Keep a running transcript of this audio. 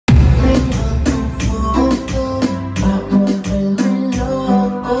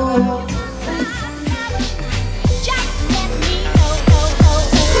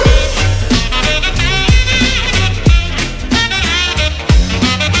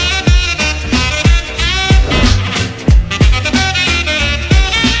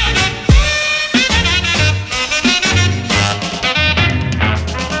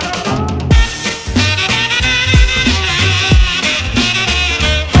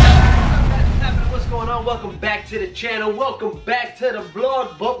welcome back to the channel, welcome back to the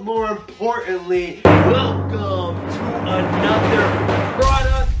vlog, but more importantly, welcome to another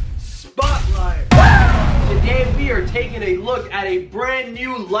product spotlight. Today we are taking a look at a brand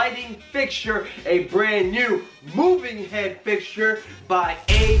new lighting fixture, a brand new moving head fixture by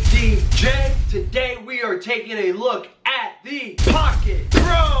ADJ. Today we are taking a look at the Pocket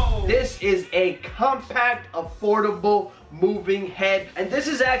Pro. This is a compact, affordable moving head, and this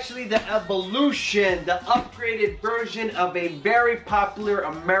is actually the evolution, the upgraded version of a very popular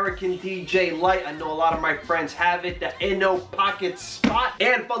American DJ light. I know a lot of my friends have it, the ADJ Pocket Spot.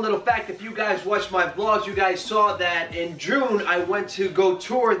 And fun little fact, if you guys watched my vlogs, you guys saw that in June I went to go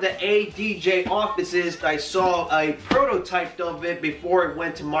tour the ADJ offices. I saw a prototype of it before it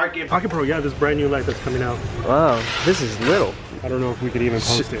went to market. Pocket Pro, yeah, this brand new light that's coming out. Wow, this is little. I don't know if we could even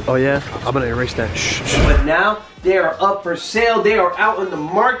post it. Oh yeah? I'm gonna erase that. Shh. But now they are up for sale. They are out in the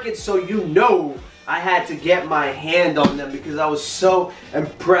market, so you know I had to get my hand on them because I was so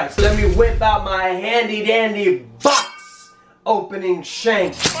impressed. Let me whip out my handy dandy box opening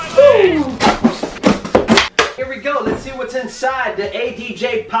shank. Here we go, let's see what's inside the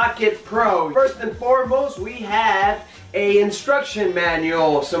ADJ Pocket Pro. First and foremost, we have an instruction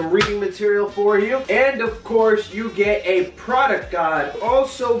manual, some reading material for you, and of course you get a product guide. You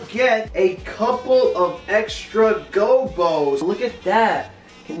also get a couple of extra GOBOs. Look at that.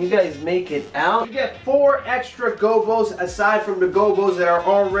 Can you guys make it out? You get 4 extra GOBOs aside from the GOBOs that are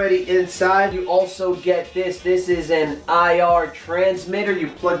already inside. You also get this. This is an IR transmitter. You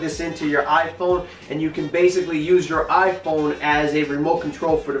plug this into your iPhone and you can basically use your iPhone as a remote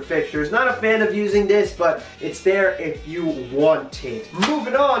control for the fixtures. Not a fan of using this, but it's there if you want it.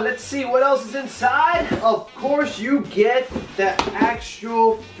 Moving on, let's see what else is inside. Of course, you get the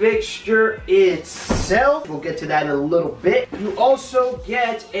actual fixture itself. We'll get to that in a little bit. You also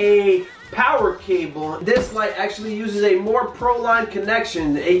get a power cable. This light actually uses a more pro-line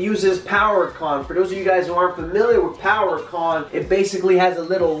connection. It uses PowerCON. For those of you guys who aren't familiar with PowerCON, it basically has a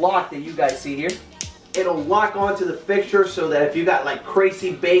little lock that you guys see here. It'll lock onto the fixture so that if you got like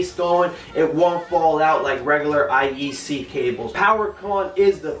crazy bass going, it won't fall out like regular IEC cables. PowerCON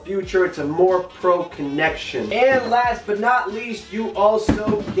is the future. It's a more pro connection. And last but not least, you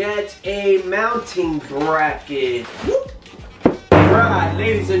also get a mounting bracket. Right,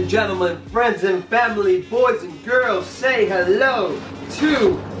 ladies and gentlemen, friends and family, boys and girls, say hello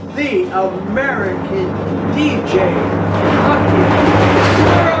to the American DJ Pocket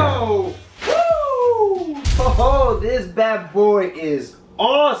Pro. Woo! Oh, this bad boy is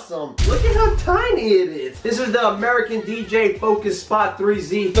awesome. Look at how tiny it is. This is the American DJ Focus Spot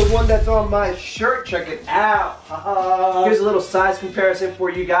 3Z, the one that's on my shirt. Check it out. Here's a little size comparison for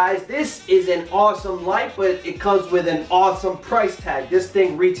you guys. This is an awesome light, but it comes with an awesome price tag. This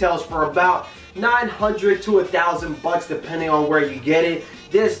thing retails for about $900 to $1,000 depending on where you get it.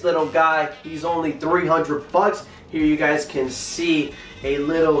 This little guy, he's only $300. Here you guys can see a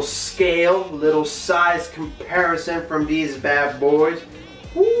little scale, little size comparison from these bad boys.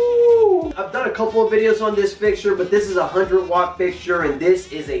 Woo! I've done a couple of videos on this fixture, but this is a 100-watt fixture and this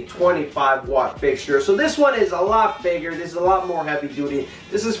is a 25-watt fixture. So this one is a lot bigger. This is a lot more heavy duty.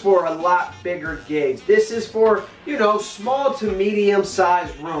 This is for a lot bigger gigs. This is for, you know, small to medium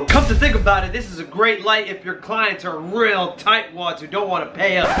sized rooms. Come to think about it, this is a great light if your clients are real tightwads who don't want to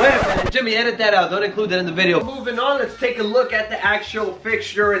pay up. Wait a minute, Jimmy, edit that out. Don't include that in the video. Moving on, let's take a look at the actual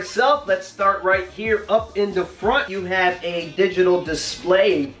fixture itself. Let's start right here up in the front. You have a digital display,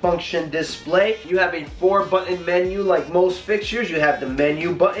 a function display. You have a 4-button menu like most fixtures. You have the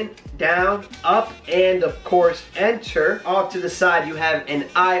menu button, down, up, and of course enter. Off to the side you have an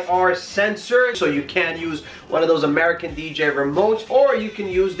IR sensor, so you can use one of those American DJ remotes, or you can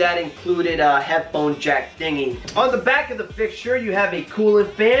use that included headphone jack thingy. On the back of the fixture you have a cooling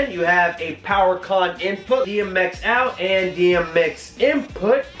fan, you have a PowerCON input, DMX out, and DMX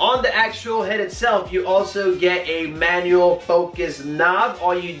input. On the actual head itself you also get a manual focus knob.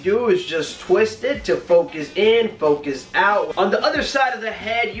 All you do is just twist it to focus in, focus out. On the other side of the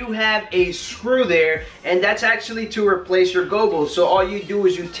head you have a screw there, and that's actually to replace your GOBOs. So all you do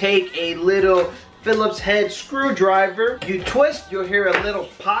is you take a little Phillips head screwdriver, you twist, you'll hear a little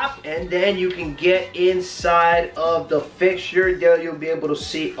pop, and then you can get inside of the fixture. There you'll be able to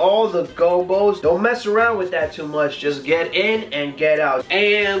see all the GOBOs. Don't mess around with that too much, just get in and get out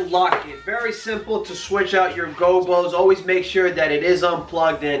and lock it. Very simple to switch out your GOBOs. Always make sure that it is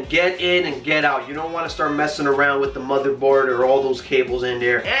unplugged and get in and get out. You don't want to start messing around with the motherboard or all those cables in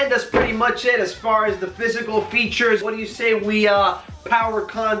there. And that's pretty much it as far as the physical features. What do you say we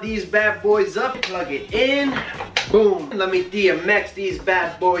PowerCON these bad boys up, plug it in, Boom. Let me DMX these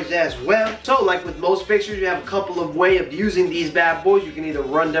bad boys as well. So like with most fixtures, you have a couple of ways of using these bad boys. You can either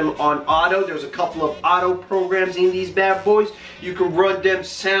run them on auto. There's a couple of auto programs in these bad boys. You can run them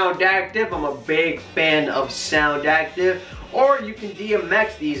sound active. I'm a big fan of sound active. Or you can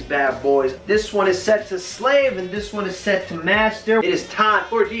DMX these bad boys. This one is set to slave and this one is set to master. It is time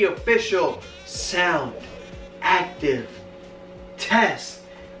for the official sound active test.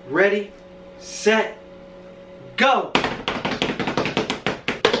 Ready, set, go.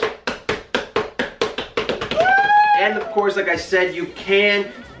 And of course, like I said, you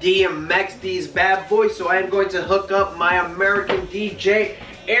can DMX these bad boys. So I am going to hook up my American DJ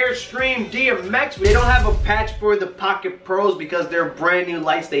Airstream DMX. They don't have a patch for the Pocket Pros because they're brand new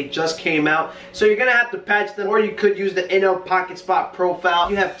lights. They just came out. So you're gonna have to patch them, or you could use the NL Pocket Spot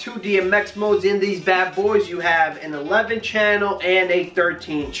profile. You have two DMX modes in these bad boys. You have an 11 channel and a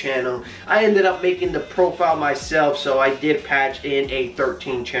 13 channel. I ended up making the profile myself, so I did patch in a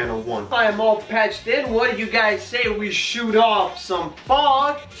 13 channel one. I am all patched in. What do you guys say we shoot off some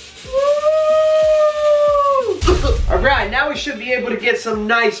fog? Alright, now we should be able to get some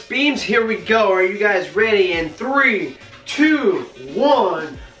nice beams. Here we go. Are you guys ready? In 3, 2,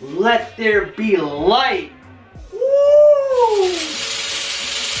 1, let there be light. Woo!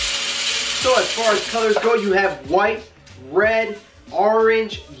 So as far as colors go, you have white, red,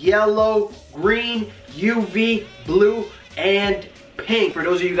 orange, yellow, green, UV, blue, and pink. For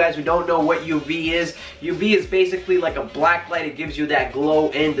those of you guys who don't know what UV is basically like a black light. It gives you that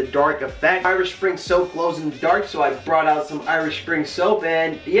glow in the dark effect. Irish Spring soap glows in the dark, so I brought out some Irish Spring soap,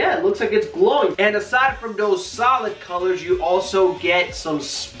 and yeah, it looks like it's glowing. And aside from those solid colors, you also get some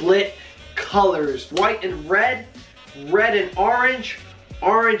split colors. White and red, red and orange,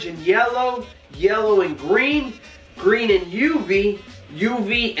 orange and yellow, yellow and green, green and UV,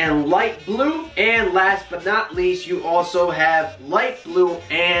 UV and light blue, and last but not least, you also have light blue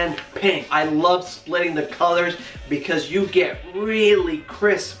and pink. I love splitting the colors because you get really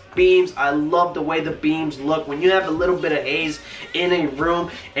crisp beams. I love the way the beams look. When you have a little bit of haze in a room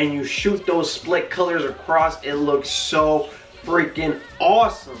and you shoot those split colors across, it looks so freaking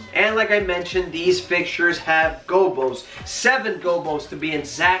awesome. And like I mentioned, these fixtures have GOBOs, 7 GOBOs to be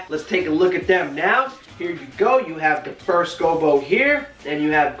exact. Let's take a look at them now. Here you go. You have the first GOBO here, and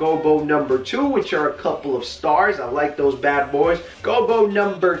you have GOBO number 2, which are a couple of stars. I like those bad boys. GOBO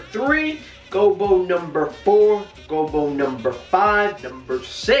number 3, GOBO number 4, GOBO number 5, number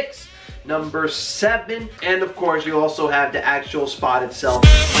 6, number 7, and of course you also have the actual spot itself.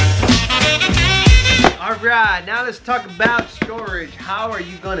 Alright, now let's talk about storage. How are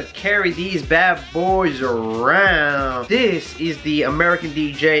you gonna carry these bad boys around? This is the American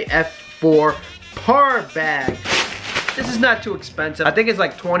DJ F4 Barr bag. This is not too expensive. I think it's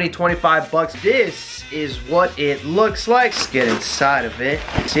like 20-25 bucks. This is what it looks like. Let's get inside of it.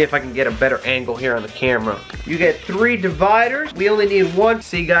 See if I can get a better angle here on the camera. You get 3 dividers. We only need 1.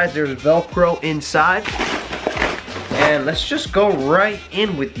 See guys, there's Velcro inside. And let's just go right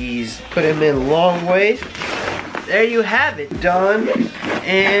in with these. Put them in long ways. There you have it, done.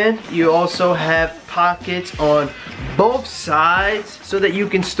 And you also have pockets on both sides so that you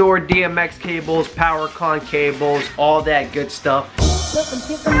can store DMX cables, PowerCON cables, all that good stuff.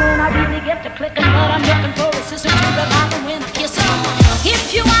 I really get to clicking, but I'm looking for a sister to the bottom when I kiss her.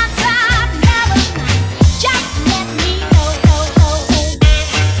 If you want time, never, just let me know.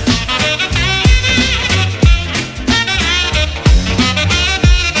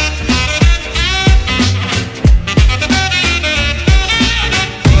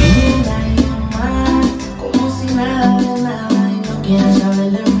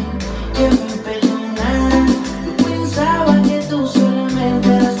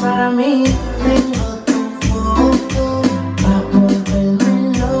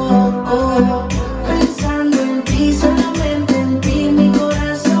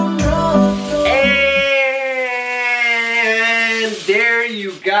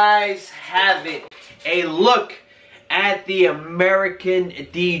 Guys have it, a look at the American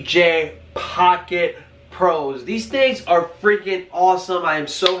DJ Pocket Pros. These things are freaking awesome. I am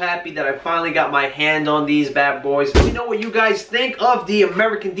so happy that I finally got my hand on these bad boys. Let me know what you guys think of the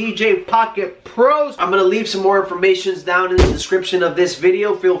American DJ Pocket Pros. I'm gonna leave some more information down in the description of this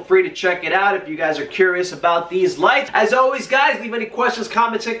video. Feel free to check it out if you guys are curious about these lights. As always guys, leave any questions,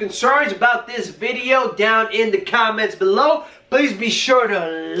 comments, and concerns about this video down in the comments below. Please be sure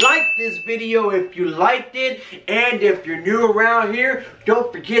to like this video if you liked it, and if you're new around here,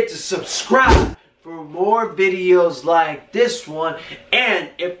 don't forget to subscribe for more videos like this one. And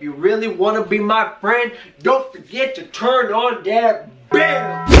if you really want to be my friend, don't forget to turn on that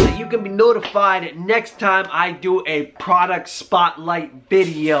bell. you can be notified next time I do a product spotlight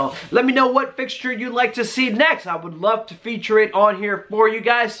video. Let me know what fixture you'd like to see next. I would love to feature it on here for you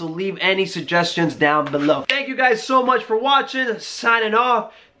guys, so leave any suggestions down below. Thank you guys so much for watching. Signing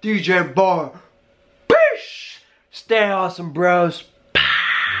off, DJ Barr. Peace! Stay awesome, bros.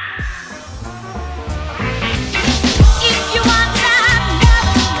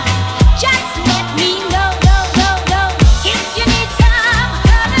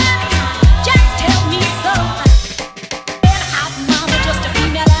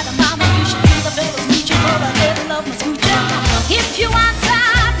 If you want